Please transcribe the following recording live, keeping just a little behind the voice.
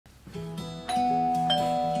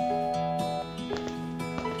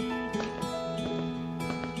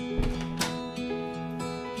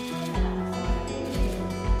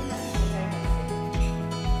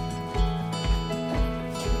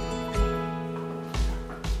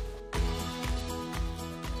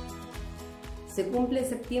Se cumple en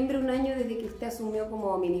septiembre un año desde que usted asumió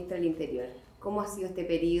como ministra del Interior. ¿Cómo ha sido este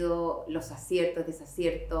periodo, los aciertos,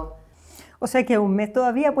 desaciertos? O sea que un mes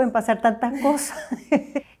todavía pueden pasar tantas cosas.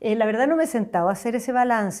 La verdad no me he sentado a hacer ese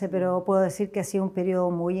balance, pero puedo decir que ha sido un periodo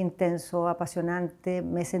muy intenso, apasionante.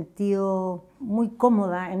 Me he sentido muy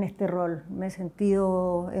cómoda en este rol, me he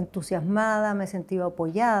sentido entusiasmada, me he sentido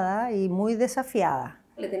apoyada y muy desafiada.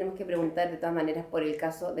 Le tenemos que preguntar de todas maneras por el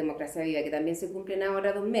caso Democracia Viva, que también se cumplen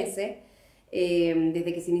ahora 2 meses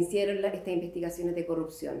desde que se iniciaron estas investigaciones de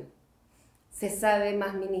corrupción. ¿Se sabe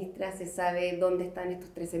más, ministra? ¿Se sabe dónde están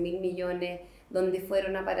estos 13.000 millones? ¿Dónde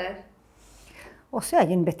fueron a parar? O sea,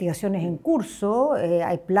 hay investigaciones en curso,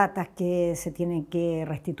 hay platas que se tienen que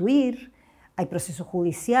restituir, hay procesos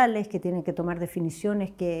judiciales que tienen que tomar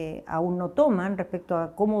definiciones que aún no toman respecto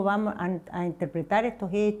a cómo vamos a interpretar estos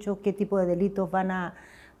hechos, qué tipo de delitos van a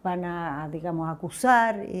digamos,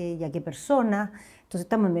 acusar y a qué personas. Entonces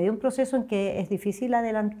estamos en medio de un proceso en que es difícil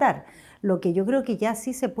adelantar. Lo que yo creo que ya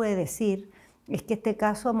sí se puede decir es que este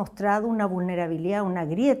caso ha mostrado una vulnerabilidad, una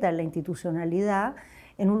grieta en la institucionalidad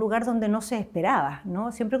en un lugar donde no se esperaba,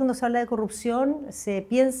 ¿no? Siempre cuando se habla de corrupción se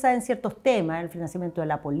piensa en ciertos temas, el financiamiento de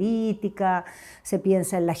la política, se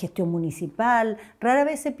piensa en la gestión municipal, rara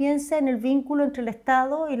vez se piensa en el vínculo entre el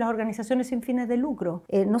Estado y las organizaciones sin fines de lucro.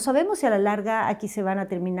 No sabemos si a la larga aquí se van a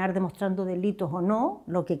terminar demostrando delitos o no,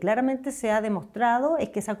 lo que claramente se ha demostrado es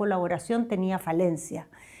que esa colaboración tenía falencia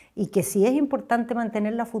y que si es importante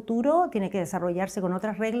mantenerla a futuro, tiene que desarrollarse con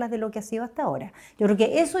otras reglas de lo que ha sido hasta ahora. Yo creo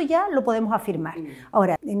que eso ya lo podemos afirmar.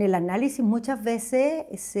 Ahora, en el análisis muchas veces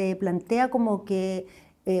se plantea como que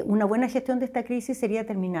una buena gestión de esta crisis sería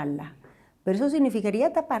terminarla, pero eso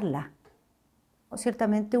significaría taparla.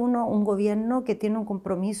 Ciertamente un gobierno que tiene un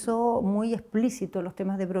compromiso muy explícito en los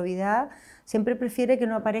temas de probidad siempre prefiere que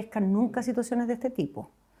no aparezcan nunca situaciones de este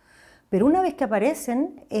tipo. Pero una vez que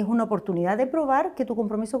aparecen, es una oportunidad de probar que tu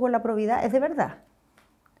compromiso con la probidad es de verdad.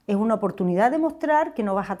 Es una oportunidad de mostrar que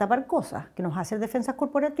no vas a tapar cosas, que no vas a hacer defensas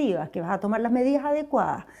corporativas, que vas a tomar las medidas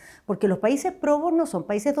adecuadas. Porque los países probos no son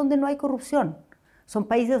países donde no hay corrupción, son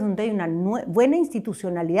países donde hay una buena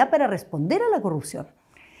institucionalidad para responder a la corrupción.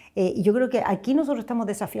 Y yo creo que aquí nosotros estamos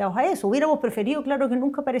desafiados a eso. Hubiéramos preferido, claro, que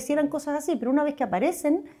nunca aparecieran cosas así, pero una vez que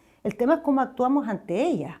aparecen, el tema es cómo actuamos ante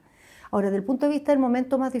ellas. Ahora, desde el punto de vista del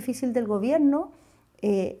momento más difícil del gobierno,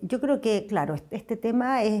 yo creo que, claro, este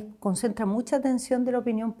tema concentra mucha atención de la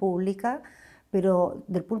opinión pública, pero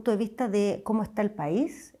desde el punto de vista de cómo está el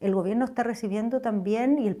país, el gobierno está recibiendo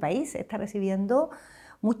también, y el país está recibiendo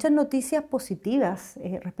muchas noticias positivas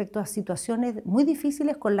respecto a situaciones muy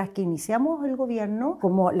difíciles con las que iniciamos el gobierno,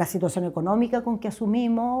 como la situación económica con que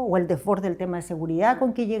asumimos o el desborde del tema de seguridad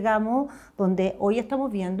con que llegamos, donde hoy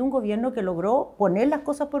estamos viendo un gobierno que logró poner las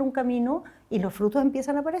cosas por un camino y los frutos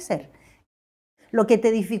empiezan a aparecer. Lo que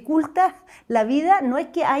te dificulta la vida no es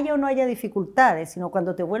que haya o no haya dificultades, sino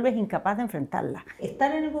cuando te vuelves incapaz de enfrentarlas.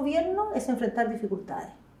 Estar en el gobierno es enfrentar dificultades,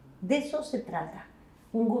 de eso se trata.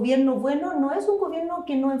 Un gobierno bueno no es un gobierno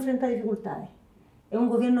que no enfrenta dificultades, es un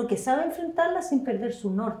gobierno que sabe enfrentarlas sin perder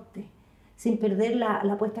su norte, sin perder la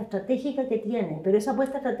apuesta estratégica que tiene, pero esa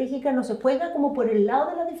apuesta estratégica no se juega como por el lado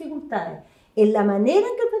de las dificultades. En la manera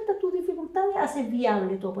en que enfrentas tus dificultades haces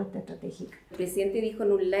viable tu apuesta estratégica. El presidente dijo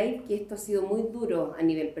en un live que esto ha sido muy duro a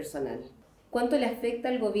nivel personal. ¿Cuánto le afecta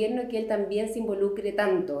al gobierno que él también se involucre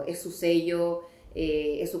tanto? ¿Es su sello?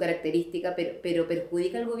 Es su característica, pero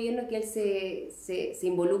 ¿perjudica al gobierno que él se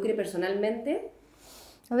involucre personalmente?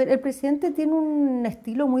 A ver, el presidente tiene un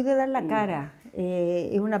estilo muy de dar la cara.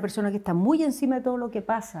 Es una persona que está muy encima de todo lo que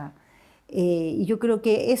pasa. Y yo creo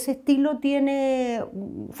que ese estilo tiene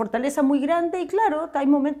fortaleza muy grande y claro, hay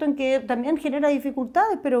momentos en que también genera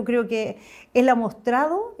dificultades, pero creo que él ha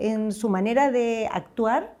mostrado en su manera de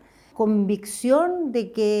actuar convicción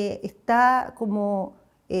de que está como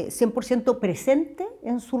 100% presente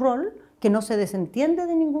en su rol, que no se desentiende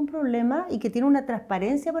de ningún problema y que tiene una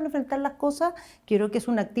transparencia para enfrentar las cosas, que creo que es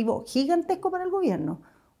un activo gigantesco para el gobierno.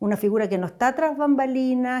 Una figura que no está tras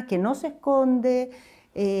bambalinas, que no se esconde,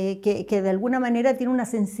 que de alguna manera tiene una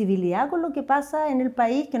sensibilidad con lo que pasa en el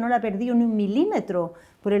país, que no la ha perdido ni un milímetro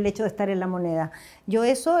por el hecho de estar en la moneda. Yo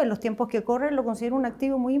eso, en los tiempos que corren, lo considero un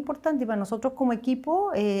activo muy importante y para nosotros como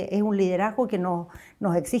equipo es un liderazgo que nos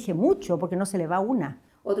exige mucho, porque no se le va una.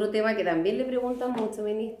 Otro tema que también le preguntan mucho,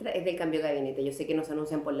 ministra, es del cambio de gabinete. Yo sé que nos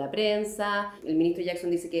anuncian por la prensa, el ministro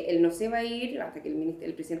Jackson dice que él no se va a ir hasta que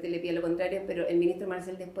el presidente le pida lo contrario, pero el ministro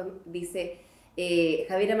Marcel después dice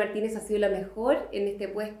Javiera Martínez ha sido la mejor en este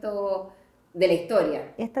puesto de la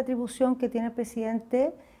historia. Esta atribución que tiene el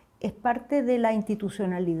presidente es parte de la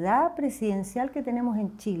institucionalidad presidencial que tenemos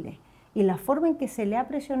en Chile y la forma en que se le ha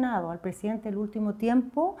presionado al presidente el último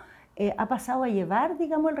tiempo ha pasado a llevar,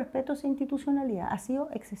 digamos, el respeto a esa institucionalidad. Ha sido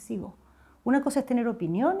excesivo. Una cosa es tener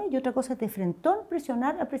opiniones y otra cosa es de frentón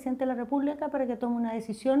presionar al presidente de la República para que tome una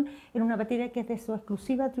decisión en una materia que es de su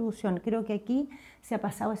exclusiva atribución. Creo que aquí se ha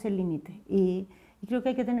pasado ese límite y creo que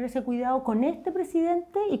hay que tener ese cuidado con este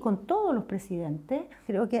presidente y con todos los presidentes.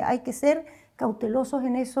 Creo que hay que ser cautelosos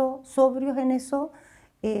en eso, sobrios en eso,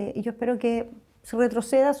 y yo espero que se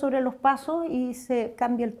retroceda sobre los pasos y se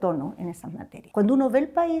cambie el tono en esas materias. Cuando uno ve el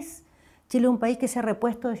país, Chile es un país que se ha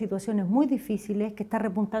repuesto de situaciones muy difíciles, que está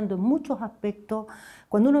repuntando en muchos aspectos.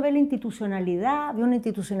 Cuando uno ve la institucionalidad, ve una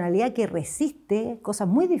institucionalidad que resiste cosas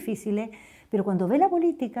muy difíciles, pero cuando ve la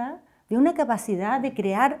política, ve una capacidad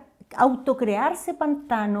de autocrearse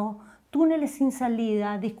pantanos, túneles sin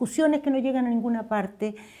salida, discusiones que no llegan a ninguna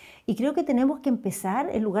parte. Y creo que tenemos que empezar,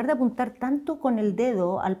 en lugar de apuntar tanto con el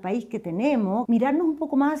dedo al país que tenemos, mirarnos un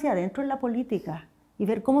poco más hacia adentro en la política y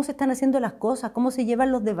ver cómo se están haciendo las cosas, cómo se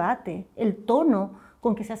llevan los debates, el tono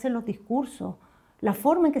con que se hacen los discursos, la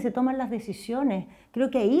forma en que se toman las decisiones. Creo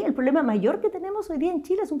que ahí el problema mayor que tenemos hoy día en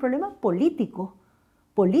Chile es un problema político,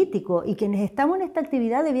 y quienes estamos en esta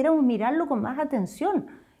actividad debiéramos mirarlo con más atención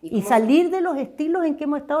y salir de los estilos en que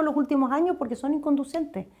hemos estado los últimos años porque son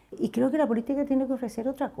inconducentes. Y creo que la política tiene que ofrecer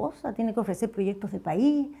otra cosa, tiene que ofrecer proyectos de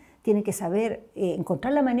país, tiene que saber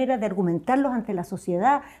encontrar la manera de argumentarlos ante la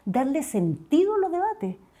sociedad, darle sentido a los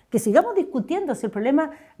debates. Que sigamos discutiendo, si el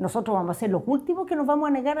problema, nosotros vamos a ser los últimos que nos vamos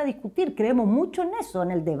a negar a discutir, creemos mucho en eso,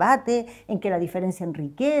 en el debate, en que la diferencia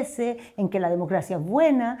enriquece, en que la democracia es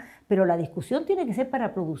buena, pero la discusión tiene que ser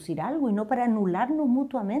para producir algo y no para anularnos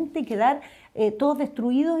mutuamente y quedar todos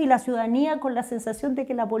destruidos y la ciudadanía con la sensación de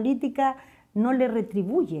que la política no le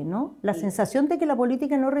retribuye, ¿no? La sensación de que la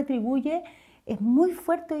política no retribuye es muy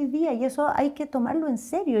fuerte hoy día y eso hay que tomarlo en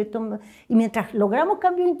serio. Y mientras logramos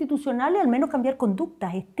cambios institucionales, al menos cambiar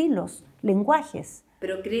conductas, estilos, lenguajes.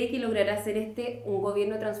 ¿Pero cree que logrará hacer un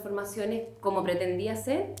gobierno de transformaciones como pretendía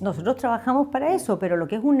ser? Nosotros trabajamos para eso, pero lo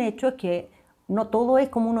que es un hecho es que no todo es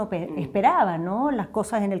como uno esperaba, ¿no? Las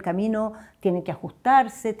cosas en el camino tienen que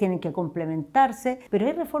ajustarse, tienen que complementarse, pero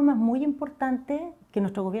hay reformas muy importantes que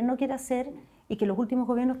nuestro gobierno quiere hacer y que los últimos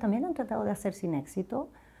gobiernos también han tratado de hacer sin éxito,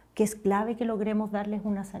 que es clave que logremos darles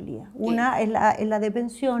una salida. Una es la de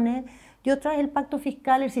pensiones y otra es el pacto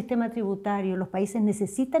fiscal, el sistema tributario. Los países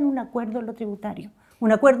necesitan un acuerdo en lo tributario.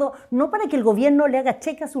 Un acuerdo no para que el gobierno le haga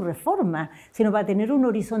cheque a su reforma, sino para tener un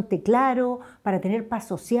horizonte claro, para tener paz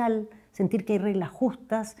social, sentir que hay reglas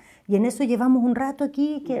justas. Y en eso llevamos un rato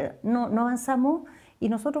aquí que no avanzamos y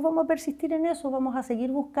nosotros vamos a persistir en eso, vamos a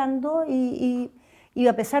seguir buscando y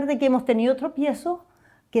a pesar de que hemos tenido tropiezos,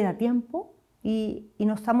 queda tiempo. Y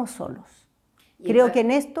no estamos solos. Creo que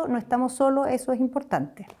en esto no estamos solos, eso es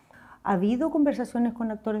importante. Ha habido conversaciones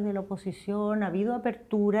con actores de la oposición, ha habido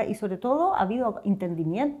apertura y sobre todo ha habido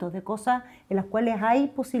entendimientos de cosas en las cuales hay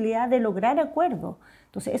posibilidad de lograr acuerdos.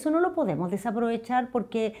 Entonces eso no lo podemos desaprovechar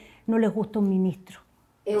porque no les gusta un ministro.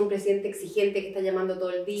 Es un presidente exigente que está llamando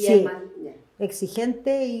todo el día. Sí,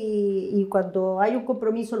 exigente y cuando hay un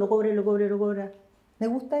compromiso lo cobra. Me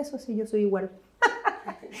gusta eso, sí, yo soy igual.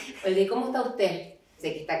 Oye, ¿cómo está usted?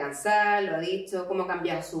 Sé que está cansada, lo ha dicho, cómo ha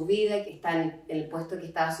cambiado su vida, que está en el puesto que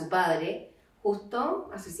estaba su padre, justo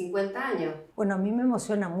hace 50 años. Bueno, a mí me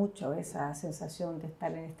emociona mucho esa sensación de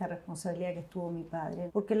estar en esta responsabilidad que estuvo mi padre,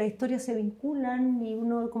 porque las historias se vinculan y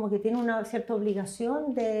uno como que tiene una cierta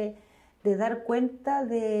obligación de dar cuenta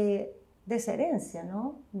de esa herencia,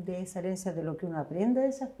 ¿no? De esa herencia de lo que uno aprende de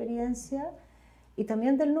esa experiencia y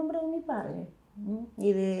también del nombre de mi padre.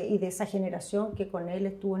 Y de esa generación que con él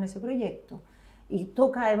estuvo en ese proyecto. Y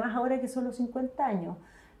toca además ahora que son los 50 años.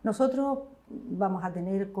 Nosotros vamos a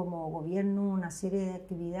tener como gobierno una serie de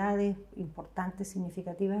actividades importantes,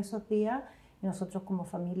 significativas esos días, y nosotros como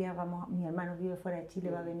familia vamos, mi hermano vive fuera de Chile,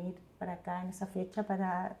 va a venir para acá en esa fecha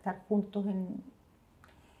para estar juntos en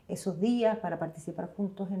esos días, para participar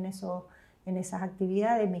juntos en esas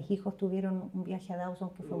actividades. Mis hijos tuvieron un viaje a Dawson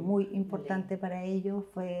que fue muy importante para ellos,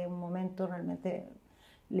 fue un momento realmente,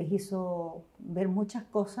 les hizo ver muchas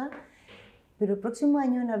cosas, pero el próximo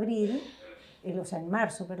año en abril, en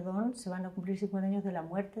marzo, perdón, se van a cumplir 50 años de la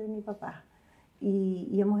muerte de mi papá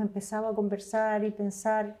y hemos empezado a conversar y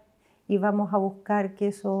pensar y vamos a buscar que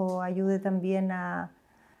eso ayude también a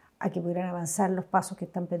que pudieran avanzar los pasos que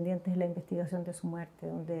están pendientes en la investigación de su muerte,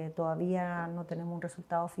 donde todavía no tenemos un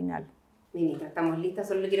resultado final. Ministra, estamos listas.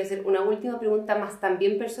 Solo le quiero hacer una última pregunta más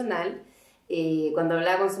también personal. Cuando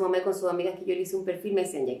hablaba con su mamá y con sus amigas que yo le hice un perfil, me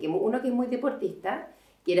decían ya que uno que es muy deportista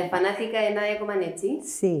 ¿Y eres fanática de Nadia Comaneci?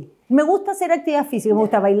 Sí. Me gusta hacer actividad física, me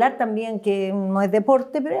gusta bailar también, que no es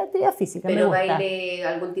deporte, pero es actividad física. ¿Pero me gusta. baile,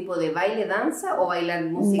 algún tipo de baile, danza o bailar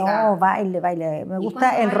música? No, baile. Me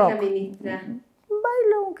gusta el rock. ¿Baila, ministra?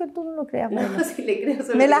 Bailo, aunque tú no lo creas. No, si le creo.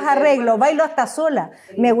 Me las arreglo, bailo hasta sola.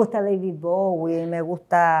 Sí. Me gusta David Bowie, me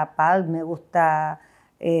gusta Palm, me gusta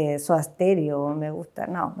Soda Stereo, me gusta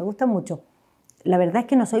mucho. La verdad es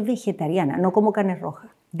que no soy vegetariana, no como carne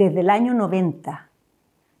roja. Desde el año 90.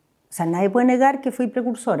 O sea, nadie puede negar que fui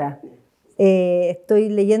precursora. Estoy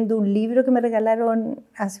leyendo un libro que me regalaron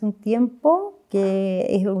hace un tiempo, que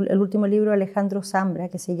es el último libro de Alejandro Zambra,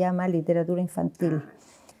 que se llama Literatura Infantil.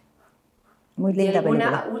 Muy linda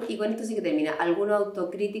película. Y con esto sí que termina. ¿Alguna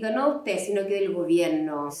autocrítica? No usted, sino que del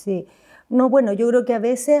gobierno. Sí. No, bueno, yo creo que a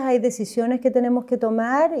veces hay decisiones que tenemos que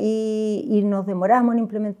tomar y nos demoramos en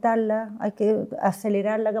implementarlas. Hay que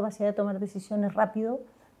acelerar la capacidad de tomar decisiones rápido.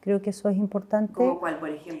 Creo que eso es importante. ¿Cómo cuál, por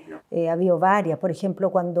ejemplo? Ha habido varias. Por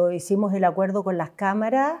ejemplo, cuando hicimos el acuerdo con las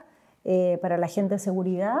cámaras para la agenda de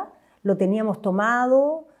seguridad, lo teníamos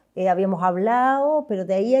tomado, habíamos hablado, pero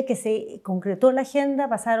de ahí a que se concretó la agenda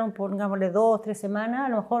pasaron, pongámosle 2 o 3 semanas, a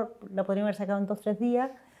lo mejor la podríamos haber sacado en 2 o 3 días.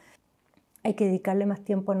 Hay que dedicarle más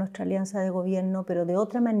tiempo a nuestra alianza de gobierno, pero de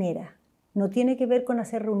otra manera. No tiene que ver con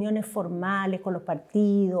hacer reuniones formales con los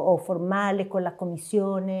partidos o formales con las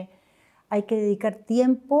comisiones. Hay que dedicar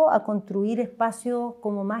tiempo a construir espacios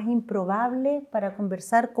como más improbables para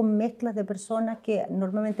conversar con mezclas de personas que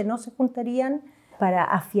normalmente no se juntarían, para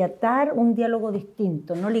afiatar un diálogo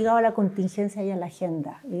distinto, no ligado a la contingencia y a la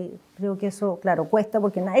agenda. Y creo que eso, claro, cuesta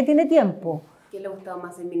porque nadie tiene tiempo. ¿Qué le ha gustado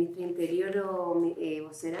más, el ministro Interior o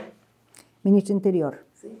vocera? Ministro Interior.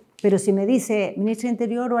 ¿Sí? Pero si me dice ministro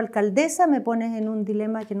Interior o alcaldesa, me pones en un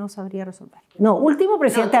dilema que no sabría resolver. No, último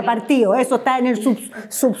presidente de partido, eso está en el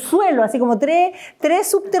subsuelo, así como tres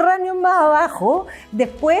subterráneos más abajo,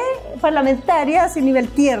 después parlamentaria, así nivel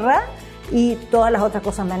tierra, y todas las otras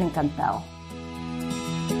cosas me han encantado.